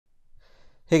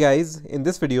Hey guys, in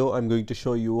this video I'm going to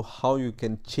show you how you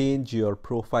can change your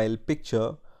profile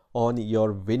picture on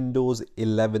your Windows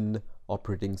 11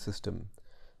 operating system.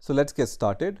 So let's get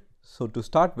started. So to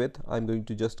start with, I'm going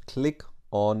to just click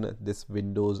on this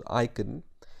Windows icon,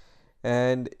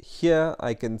 and here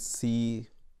I can see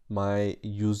my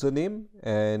username,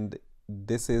 and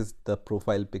this is the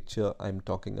profile picture I'm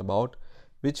talking about,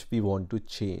 which we want to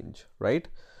change, right?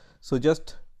 So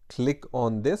just click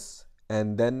on this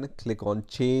and then click on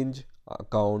change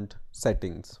account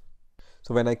settings.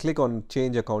 So when I click on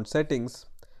change account settings,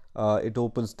 it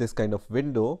opens this kind of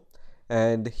window,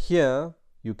 and here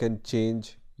you can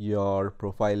change your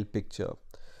profile picture.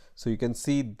 So you can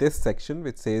see this section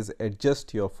which says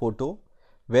adjust your photo,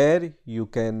 where you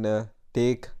can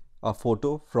take a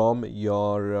photo from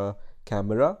your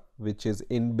camera which is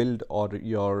inbuilt or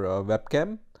your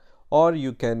webcam, or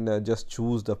you can just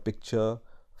choose the picture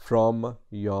from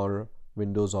your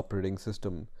Windows operating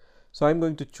system. So I'm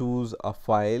going to choose a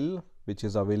file which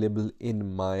is available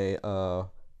in my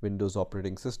Windows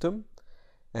operating system,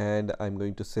 and I'm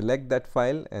going to select that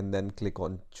file and then click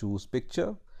on choose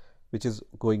picture, which is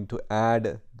going to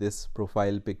add this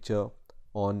profile picture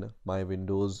on my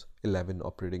Windows 11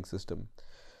 operating system.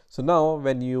 So now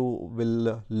when you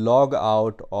will log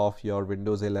out of your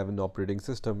Windows 11 operating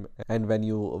system and when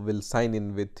you will sign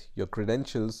in with your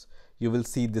credentials, you will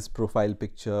see this profile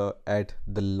picture at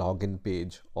the login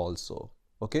page also.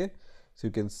 Okay, so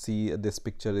you can see this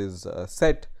picture is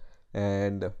set,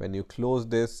 and when you close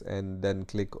this and then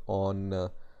click on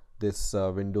this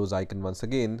Windows icon once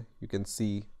again, you can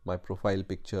see my profile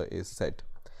picture is set.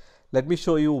 Let me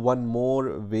show you one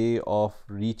more way of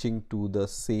reaching to the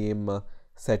same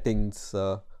settings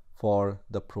for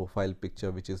the profile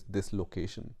picture, which is this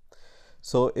location.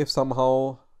 So if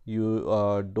somehow you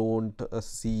don't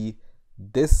see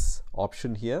this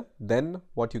option here, then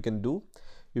what you can do,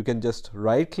 you can just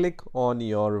right click on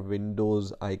your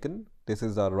Windows icon. This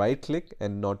is a right click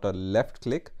and not a left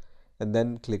click, and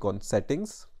then click on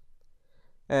settings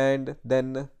and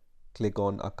then click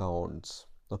on accounts.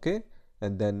 Okay,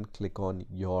 and then click on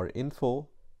your info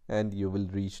and you will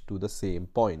reach to the same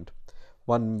point.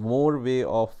 One more way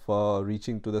of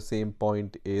reaching to the same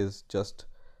point is just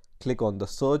click on the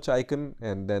search icon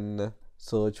and then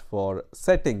search for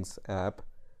settings app,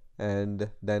 and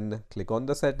then click on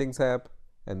the settings app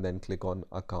and then click on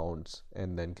accounts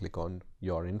and then click on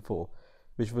your info,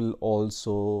 which will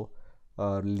also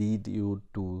lead you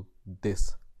to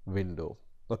this window.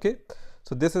 Okay,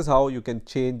 so this is how you can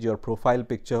change your profile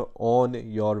picture on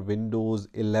your Windows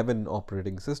 11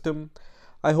 operating system.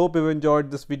 I hope you enjoyed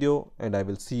this video, and I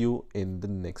will see you in the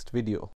next video.